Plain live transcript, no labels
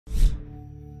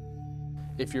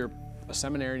if you're a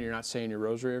seminarian and you're not saying your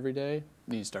rosary every day,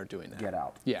 you need to start doing that. Get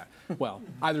out. Yeah. Well,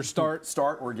 either start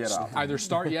or get out. Either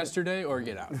start yesterday or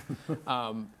get out.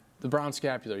 The Brown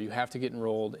Scapular, you have to get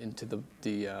enrolled into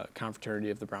the confraternity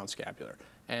of the Brown Scapular,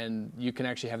 and you can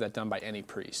actually have that done by any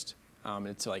priest.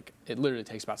 It's like, it literally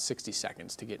takes about 60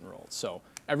 seconds to get enrolled. So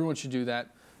everyone should do that.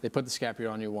 They put the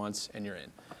scapular on you once and you're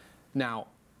in. Now,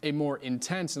 a more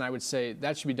intense, and I would say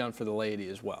that should be done for the laity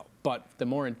as well, but the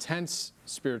more intense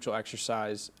spiritual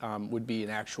exercise would be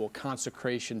an actual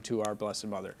consecration to our Blessed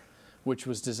Mother, which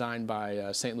was designed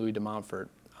by St. Louis de Montfort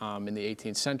in the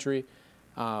 18th century.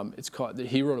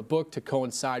 He wrote a book to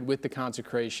coincide with the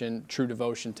consecration, True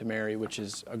Devotion to Mary, which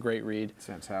is a great read.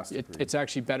 Fantastic read. It's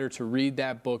actually better to read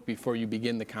that book before you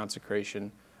begin the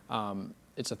consecration.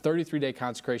 It's a 33-day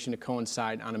consecration to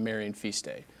coincide on a Marian feast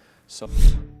day. So.